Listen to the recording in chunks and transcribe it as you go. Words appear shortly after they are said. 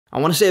I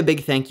want to say a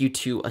big thank you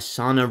to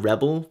Asana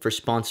Rebel for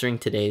sponsoring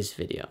today's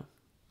video.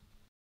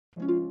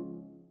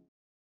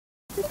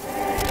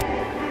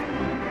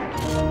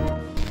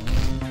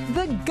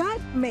 The Gut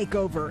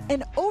Makeover,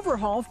 an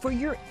overhaul for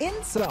your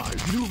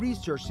insides. New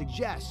research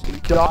suggests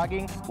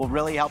jogging will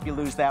really help you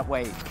lose that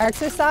weight.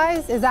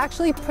 Exercise is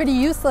actually pretty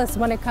useless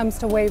when it comes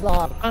to weight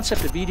loss. The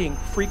concept of eating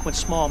frequent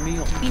small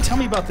meals. Tell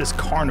me about this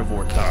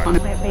carnivore diet. On a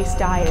plant-based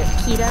diet.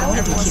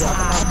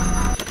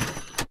 Keto.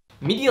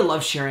 Media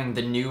loves sharing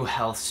the new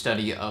health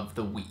study of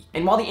the week.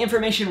 And while the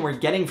information we're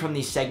getting from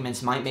these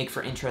segments might make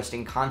for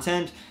interesting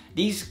content,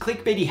 these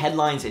clickbaity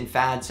headlines and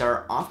fads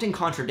are often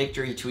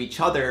contradictory to each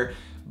other,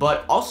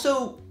 but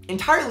also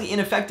entirely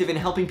ineffective in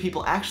helping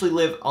people actually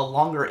live a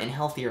longer and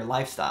healthier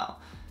lifestyle.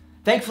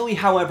 Thankfully,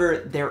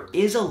 however, there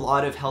is a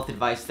lot of health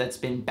advice that's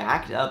been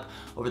backed up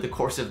over the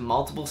course of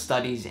multiple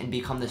studies and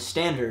become the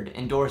standard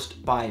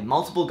endorsed by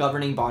multiple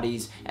governing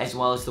bodies as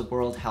well as the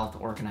World Health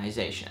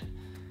Organization.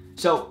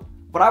 So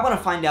what I want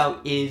to find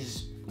out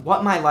is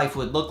what my life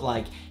would look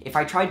like if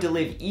I tried to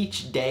live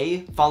each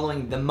day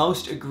following the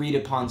most agreed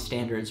upon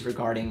standards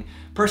regarding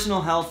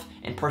personal health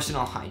and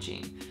personal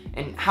hygiene,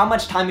 and how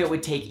much time it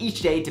would take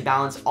each day to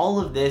balance all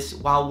of this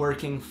while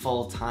working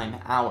full-time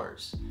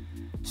hours.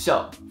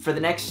 So, for the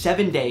next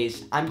 7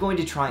 days, I'm going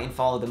to try and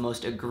follow the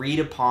most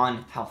agreed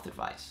upon health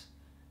advice,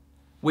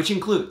 which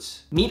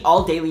includes meet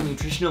all daily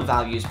nutritional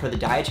values per the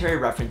Dietary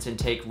Reference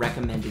Intake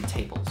recommended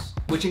tables,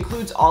 which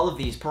includes all of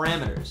these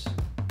parameters.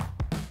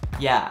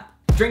 Yeah.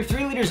 Drink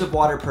 3 liters of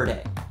water per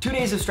day. 2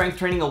 days of strength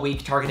training a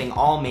week targeting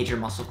all major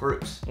muscle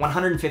groups.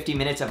 150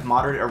 minutes of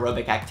moderate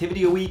aerobic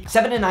activity a week.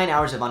 7 to 9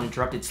 hours of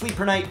uninterrupted sleep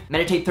per night.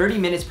 Meditate 30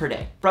 minutes per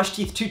day. Brush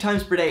teeth 2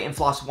 times per day and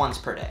floss once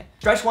per day.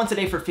 Stretch once a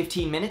day for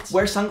 15 minutes.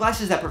 Wear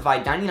sunglasses that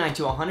provide 99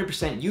 to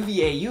 100%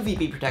 UVA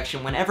UVB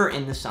protection whenever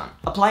in the sun.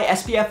 Apply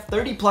SPF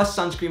 30+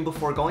 sunscreen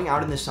before going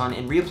out in the sun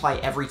and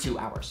reapply every 2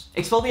 hours.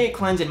 Exfoliate,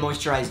 cleanse, and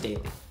moisturize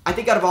daily. I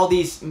think out of all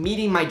these,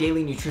 meeting my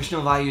daily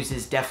nutritional values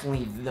is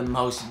definitely the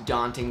most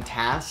daunting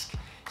task.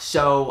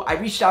 So I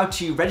reached out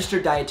to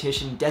registered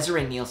dietitian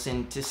Desiree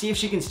Nielsen to see if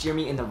she can steer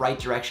me in the right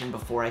direction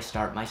before I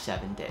start my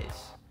 7 days.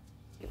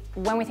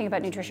 When we think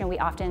about nutrition, we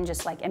often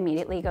just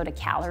immediately go to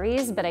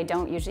calories, but I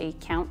don't usually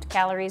count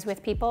calories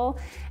with people.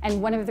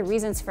 And one of the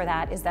reasons for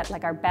that is that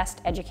our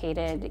best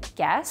educated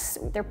guess,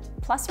 they're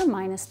plus or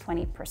minus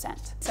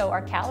 20%. So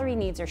our calorie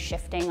needs are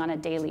shifting on a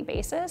daily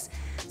basis.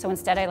 So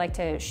instead I like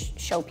to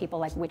show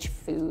people which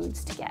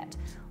foods to get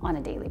on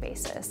a daily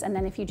basis. And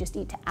then if you just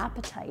eat to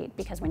appetite,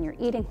 because when you're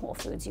eating whole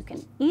foods, you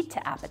can eat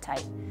to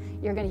appetite,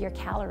 your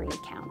calorie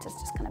count is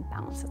just gonna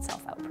balance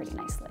itself out pretty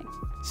nicely.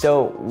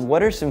 So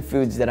what are some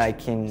foods that I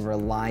can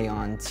rely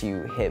on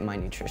to hit my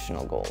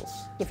nutritional goals?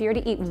 If you were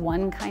to eat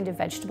one kind of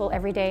vegetable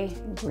every day,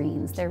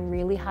 greens. They're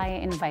really high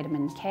in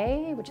vitamin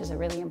K, which is a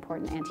really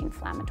important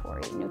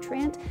anti-inflammatory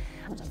nutrient.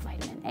 There's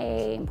vitamin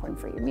A, important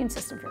for your immune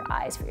system, for your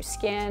eyes, for your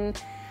skin.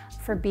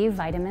 For B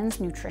vitamins,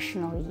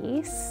 nutritional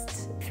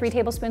yeast. 3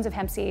 tablespoons of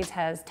hemp seeds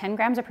has 10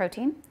 grams of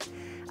protein.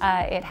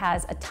 It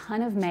has a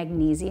ton of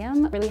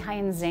magnesium, really high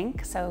in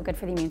zinc, so good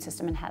for the immune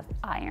system, and has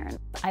iron.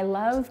 I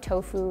love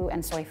tofu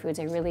and soy foods,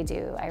 I really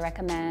do. I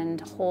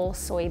recommend whole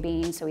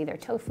soybean, so either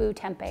tofu,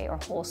 tempeh, or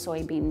whole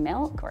soybean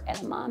milk, or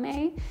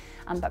edamame.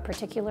 But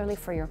particularly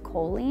for your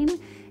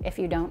choline, if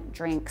you don't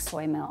drink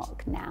soy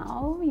milk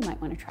now, you might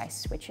want to try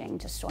switching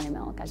to soy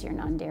milk as your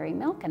non-dairy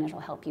milk, and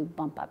it'll help you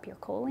bump up your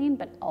choline,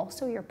 but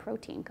also your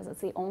protein, because it's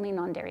the only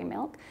non-dairy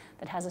milk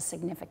that has a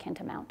significant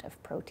amount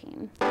of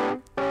protein.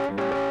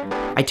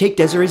 I take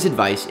Desiree's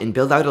advice and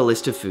build out a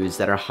list of foods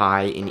that are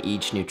high in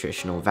each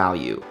nutritional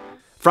value.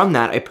 From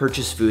that, I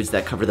purchase foods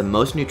that cover the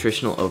most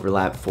nutritional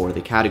overlap for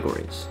the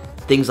categories.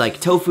 Things like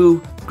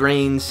tofu,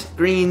 grains,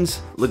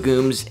 greens,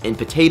 legumes, and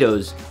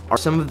potatoes are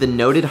some of the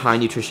noted high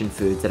nutrition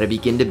foods that I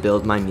begin to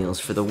build my meals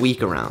for the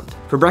week around.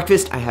 For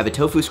breakfast, I have a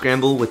tofu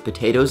scramble with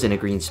potatoes and a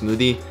green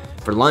smoothie.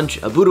 For lunch,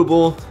 a Budo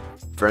bowl.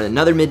 For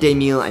another midday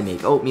meal, I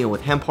make oatmeal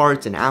with hemp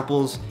hearts and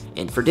apples.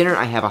 And for dinner,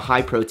 I have a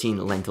high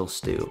protein lentil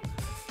stew.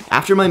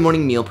 After my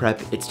morning meal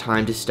prep, it's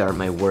time to start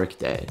my work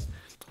day.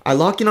 I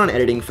lock in on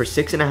editing for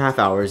 6.5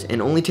 hours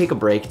and only take a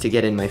break to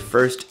get in my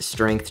first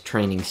strength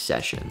training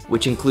session,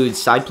 which includes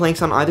side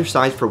planks on either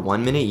side for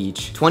 1 minute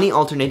each, 20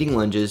 alternating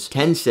lunges,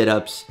 10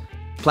 sit-ups,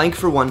 plank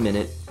for 1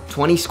 minute,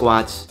 20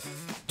 squats,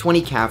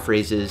 20 calf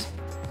raises,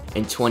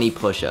 and 20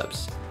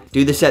 push-ups.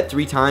 Do the set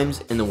 3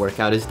 times and the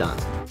workout is done.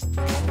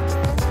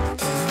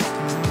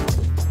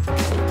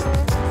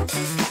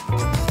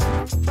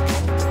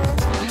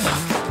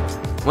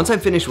 Once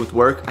I'm finished with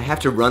work, I have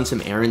to run some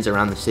errands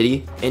around the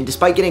city, and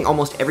despite getting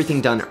almost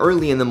everything done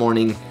early in the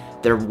morning,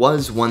 there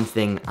was one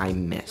thing I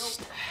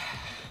missed.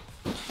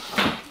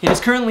 It is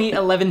currently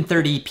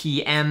 11:30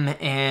 p.m.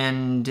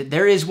 and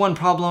there is one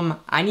problem.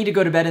 I need to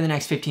go to bed in the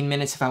next 15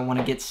 minutes if I want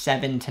to get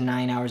 7 to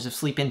 9 hours of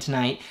sleep in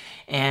tonight,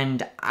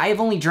 and I've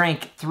only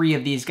drank 3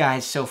 of these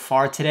guys so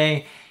far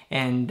today,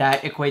 and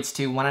that equates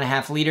to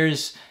 1.5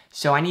 liters,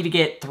 so I need to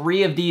get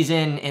 3 of these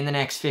in the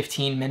next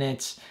 15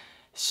 minutes,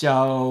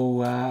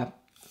 so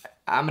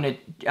I'm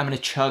gonna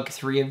chug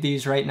 3 of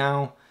these right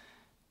now.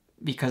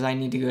 because I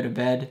need to go to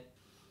bed.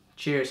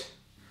 Cheers.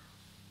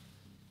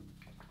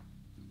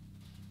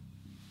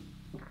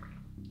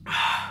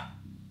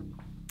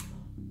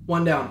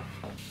 One down.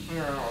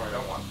 No, I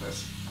don't want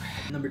this.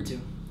 Number 2.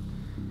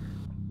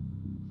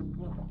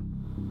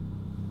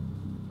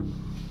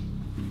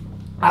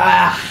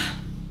 Ah!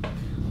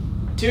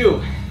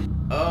 2.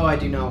 Oh, I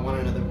do not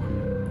want another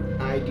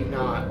one. I do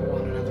not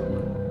want another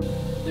one.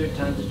 3rd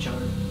time's a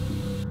charm.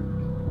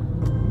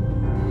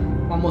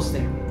 Almost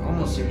there.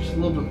 Almost there. Just a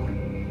little bit more.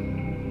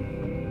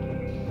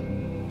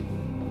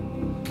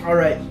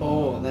 Alright.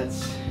 Oh,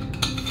 that's...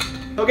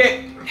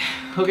 Okay.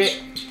 Okay.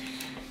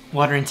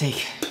 Water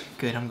intake.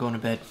 Good, I'm going to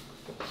bed.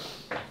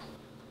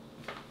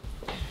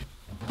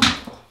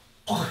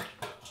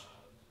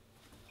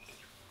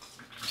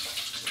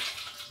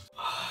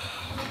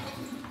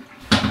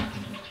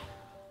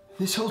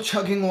 This whole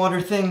chugging water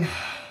thing,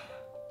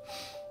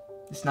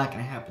 it's not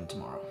gonna happen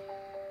tomorrow.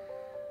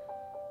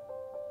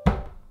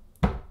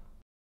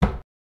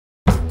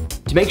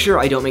 To make sure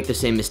I don't make the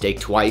same mistake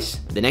twice,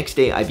 the next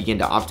day I begin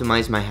to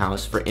optimize my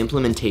house for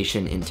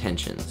implementation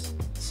intentions.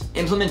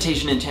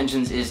 Implementation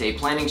intentions is a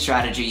planning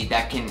strategy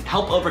that can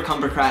help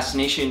overcome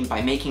procrastination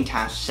by making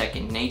tasks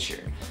second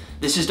nature.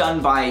 This is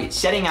done by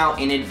setting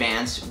out in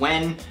advance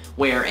when,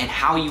 where, and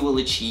how you will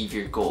achieve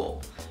your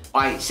goal.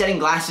 By setting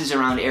glasses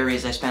around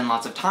areas I spend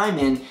lots of time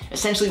in,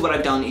 essentially what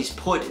I've done is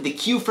put the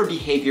cue for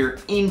behavior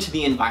into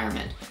the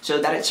environment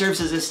so that it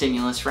serves as a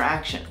stimulus for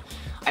action.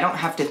 I don't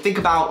have to think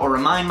about or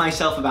remind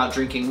myself about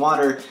drinking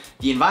water,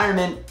 the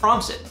environment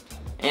prompts it.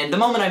 And the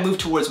moment I move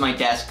towards my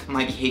desk,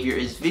 my behavior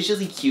is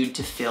visually cued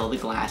to fill the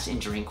glass and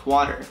drink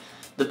water.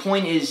 The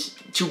point is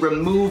to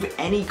remove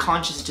any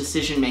conscious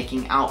decision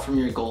making out from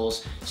your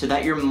goals so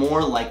that you're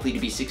more likely to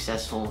be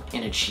successful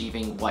in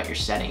achieving what you're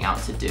setting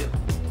out to do.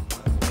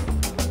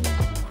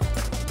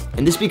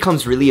 And this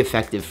becomes really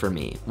effective for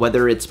me,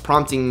 whether it's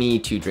prompting me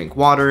to drink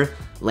water,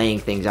 laying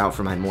things out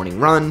for my morning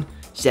run,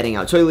 setting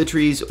out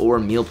toiletries, or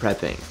meal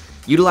prepping.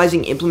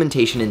 Utilizing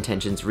implementation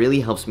intentions really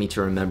helps me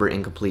to remember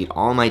and complete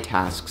all my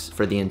tasks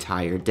for the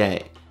entire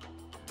day.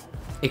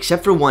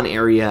 Except for one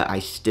area I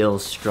still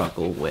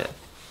struggle with.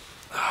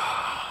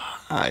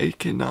 I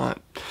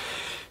cannot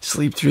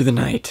sleep through the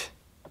night.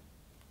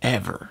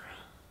 Ever.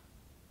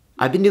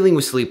 I've been dealing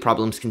with sleep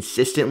problems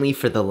consistently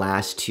for the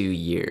last 2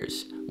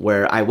 years,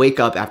 where I wake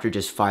up after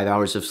just 5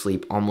 hours of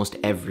sleep almost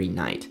every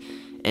night,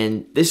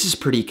 and this is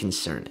pretty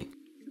concerning.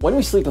 When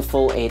we sleep a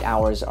full 8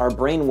 hours, our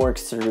brain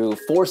works through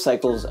 4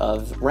 cycles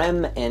of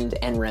REM and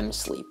NREM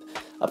sleep,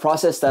 a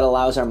process that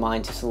allows our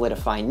mind to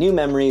solidify new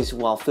memories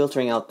while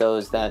filtering out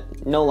those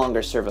that no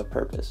longer serve a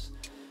purpose.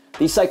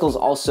 These cycles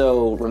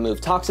also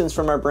remove toxins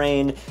from our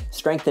brain,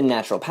 strengthen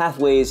natural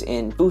pathways,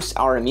 and boost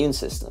our immune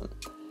system.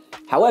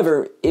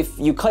 However, if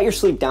you cut your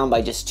sleep down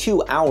by just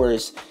 2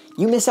 hours,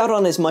 you miss out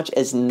on as much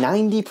as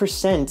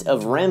 90%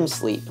 of REM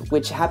sleep,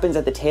 which happens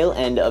at the tail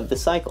end of the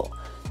cycle.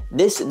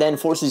 This then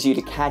forces you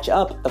to catch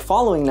up the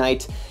following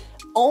night,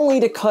 only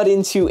to cut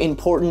into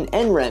important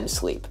NREM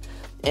sleep.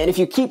 And if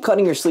you keep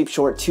cutting your sleep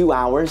short 2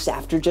 hours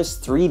after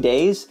just 3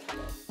 days,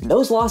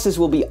 those losses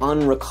will be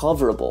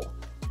unrecoverable.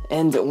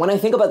 And when I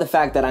think about the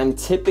fact that I'm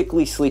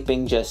typically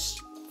sleeping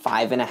just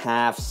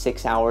 5.5,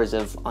 6 hours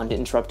of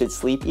uninterrupted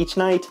sleep each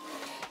night,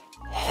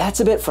 that's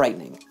a bit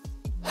frightening.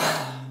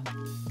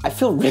 I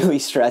feel really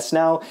stressed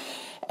now,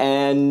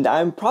 and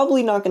I'm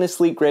probably not gonna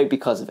sleep great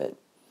because of it.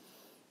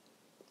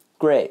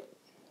 Great.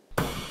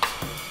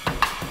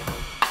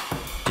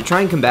 To try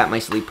and combat my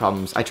sleep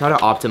problems, I try to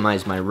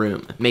optimize my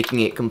room,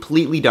 making it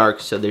completely dark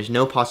so there's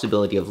no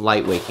possibility of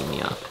light waking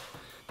me up.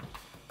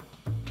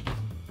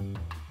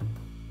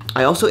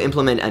 I also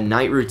implement a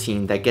night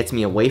routine that gets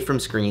me away from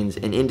screens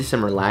and into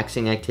some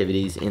relaxing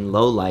activities in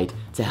low light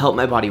to help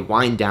my body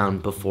wind down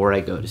before I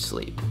go to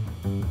sleep.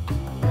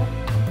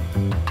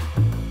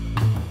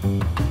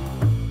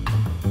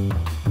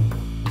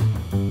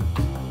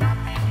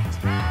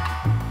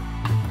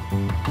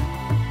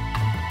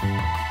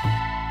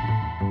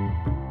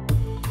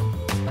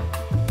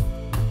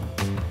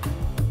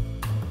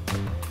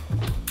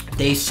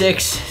 Day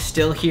 6,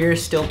 still here,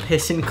 still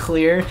pissing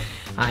clear.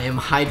 I am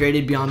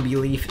hydrated beyond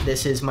belief.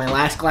 This is my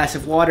last glass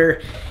of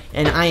water,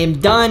 and I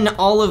am done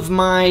all of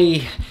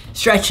my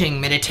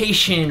stretching,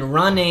 meditation,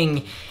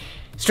 running,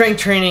 strength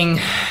training,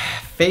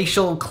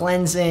 facial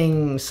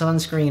cleansing,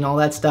 sunscreen, all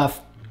that stuff.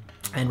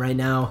 And right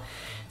now,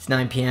 it's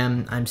 9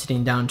 p.m. I'm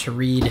sitting down to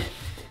read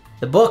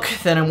the book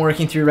that I'm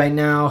working through right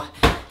now,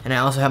 and I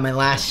also have my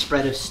last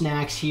spread of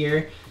snacks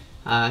here.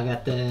 I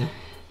got the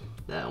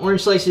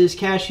orange slices,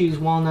 cashews,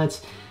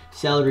 walnuts,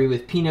 celery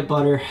with peanut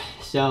butter.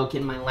 So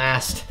getting my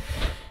last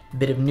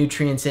bit of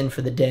nutrients in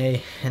for the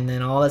day, and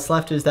then all that's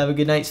left is to have a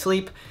good night's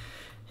sleep,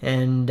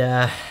 and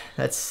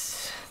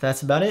that's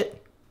about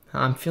it.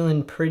 I'm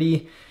feeling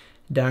pretty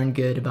darn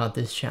good about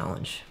this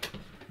challenge.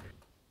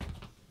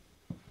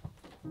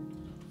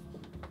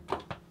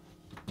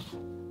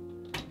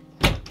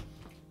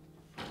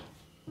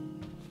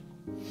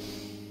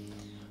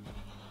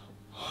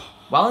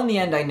 While in the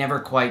end I never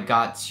quite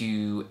got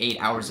to 8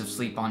 hours of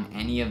sleep on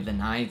any of the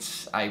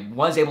nights, I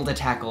was able to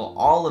tackle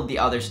all of the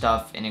other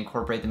stuff and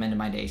incorporate them into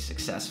my day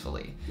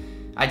successfully.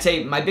 I'd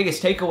say my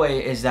biggest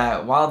takeaway is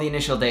that while the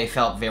initial day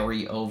felt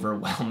very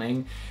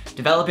overwhelming,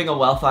 developing a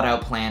well thought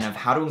out plan of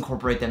how to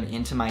incorporate them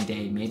into my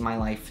day made my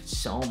life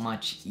so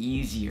much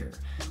easier.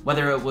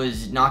 Whether it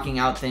was knocking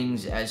out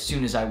things as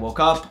soon as I woke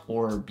up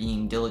or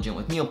being diligent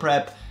with meal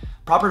prep,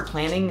 proper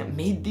planning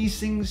made these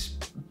things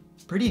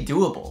pretty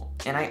doable.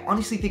 And I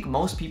honestly think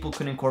most people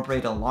could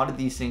incorporate a lot of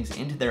these things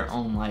into their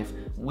own life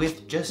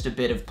with just a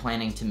bit of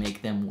planning to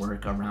make them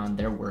work around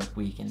their work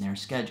week and their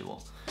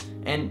schedule.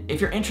 And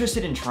if you're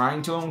interested in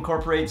trying to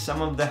incorporate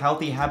some of the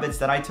healthy habits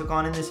that I took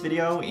on in this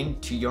video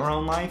into your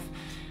own life,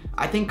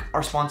 I think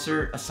our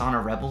sponsor,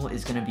 Asana Rebel,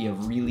 is going to be a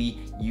really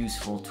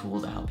useful tool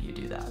to help you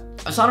do that.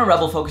 Asana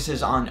Rebel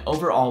focuses on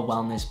overall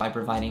wellness by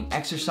providing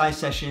exercise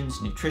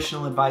sessions,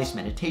 nutritional advice,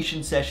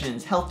 meditation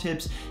sessions, health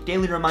tips,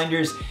 daily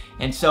reminders,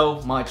 and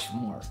so much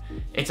more.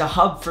 It's a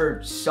hub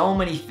for so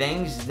many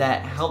things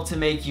that help to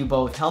make you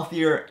both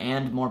healthier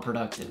and more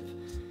productive.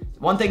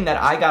 One thing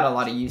that I got a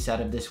lot of use out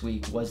of this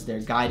week was their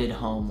guided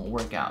home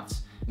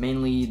workouts.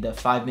 Mainly the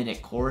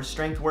 5-minute core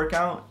strength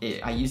workout.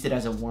 I used it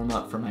as a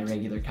warm-up for my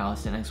regular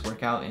calisthenics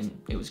workout, and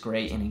it was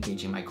great in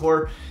engaging my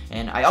core.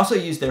 And I also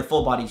used their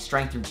full body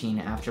strength routine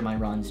after my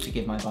runs to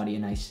give my body a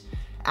nice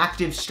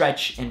active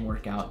stretch and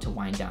workout to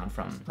wind down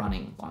from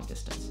running long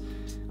distance.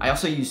 I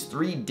also use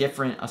 3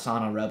 different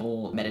Asana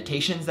Rebel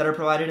meditations that are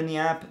provided in the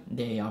app.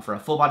 They offer a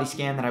full body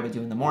scan that I would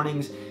do in the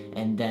mornings,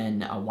 and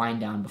then a wind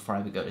down before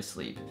I would go to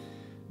sleep.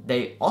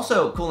 They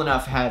also, cool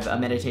enough, have a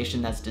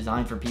meditation that's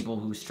designed for people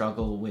who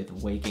struggle with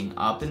waking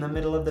up in the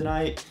middle of the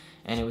night,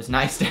 and it was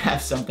nice to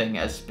have something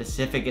as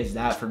specific as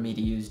that for me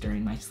to use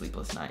during my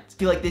sleepless nights. I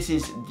feel like this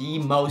is the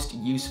most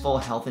useful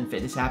health and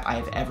fitness app I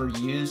have ever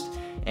used,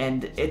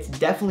 and it's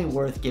definitely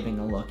worth giving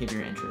a look if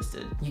you're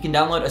interested. You can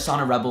download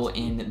Asana Rebel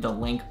in the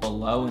link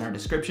below in our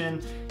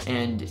description,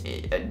 and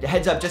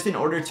heads up, just in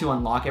order to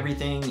unlock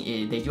everything,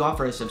 they do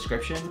offer a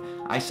subscription.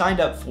 I signed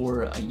up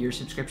for a year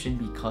subscription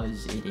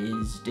because it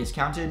is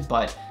discounted,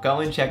 but go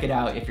and check it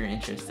out if you're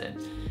interested.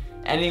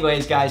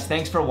 Anyways, guys,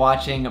 thanks for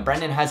watching.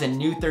 Brendan has a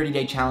new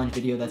 30-day challenge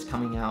video that's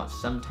coming out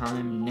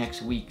sometime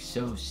next week,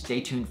 so stay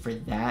tuned for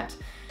that.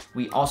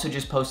 We also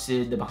just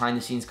posted the behind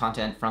the scenes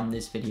content from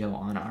this video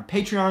on our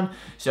Patreon,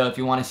 so if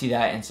you want to see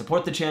that and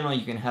support the channel,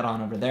 you can head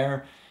on over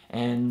there.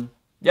 And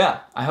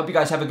yeah, I hope you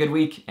guys have a good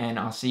week, and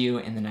I'll see you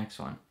in the next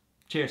one.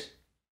 Cheers.